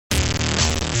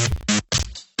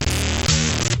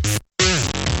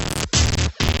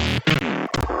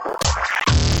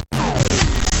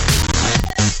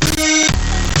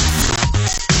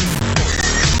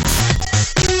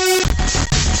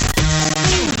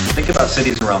Think about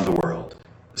cities around the world.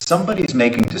 Somebody's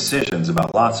making decisions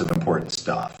about lots of important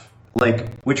stuff,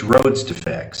 like which roads to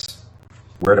fix,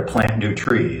 where to plant new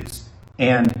trees,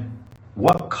 and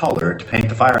what color to paint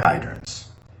the fire hydrants.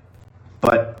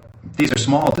 But these are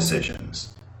small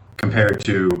decisions compared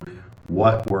to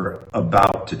what we're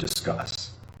about to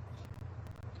discuss.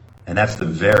 And that's the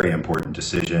very important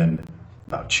decision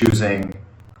about choosing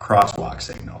a crosswalk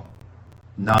signal.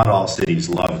 Not all cities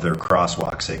love their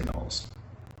crosswalk signals,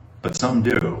 but some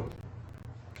do.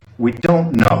 We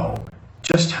don't know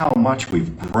just how much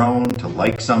we've grown to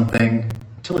like something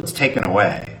until it's taken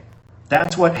away.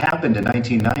 That's what happened in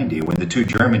 1990 when the two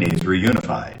Germanys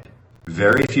reunified.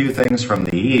 Very few things from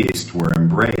the East were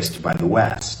embraced by the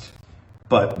West.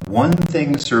 But one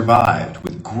thing survived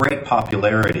with great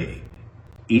popularity: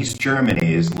 East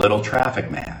Germany's little traffic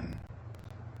man.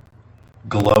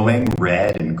 Glowing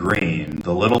red and green,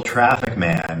 the little traffic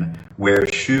man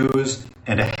wears shoes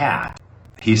and a hat.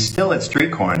 He's still at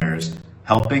street corners,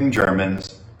 helping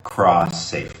Germans cross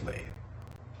safely.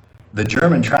 The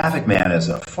German traffic man is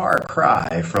a far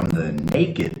cry from the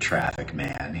naked traffic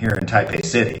man here in Taipei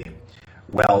City.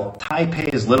 Well,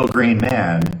 Taipei's little green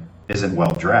man isn't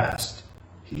well dressed.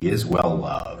 He is well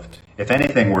loved. If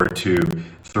anything were to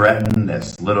threaten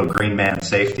this little green man's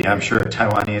safety, I'm sure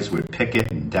Taiwanese would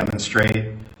picket and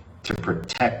demonstrate to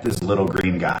protect this little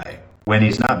green guy. When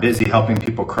he's not busy helping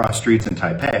people cross streets in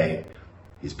Taipei,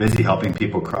 he's busy helping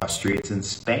people cross streets in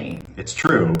Spain. It's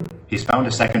true, he's found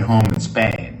a second home in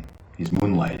Spain. He's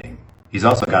moonlighting. He's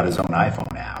also got his own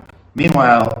iPhone app.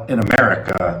 Meanwhile, in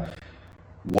America,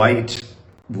 white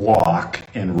walk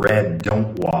and red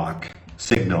don't walk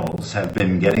signals have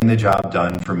been getting the job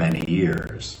done for many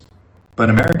years.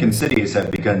 But American cities have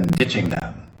begun ditching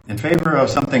them in favor of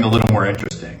something a little more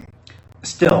interesting.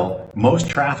 Still, most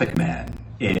traffic men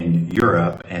in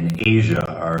Europe and Asia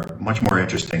are much more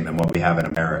interesting than what we have in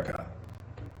America.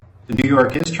 New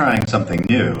York is trying something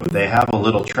new. They have a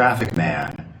little traffic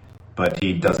man, but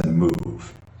he doesn't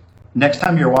move. Next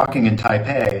time you're walking in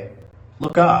Taipei,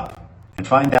 look up and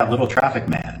find that little traffic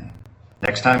man.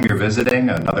 Next time you're visiting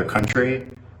another country,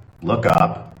 look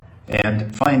up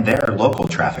and find their local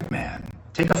traffic man.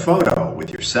 Take a photo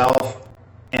with yourself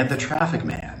and the traffic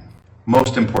man.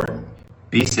 Most important,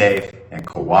 be safe and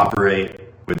cooperate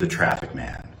with the traffic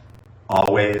man.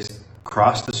 Always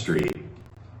cross the street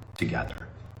together.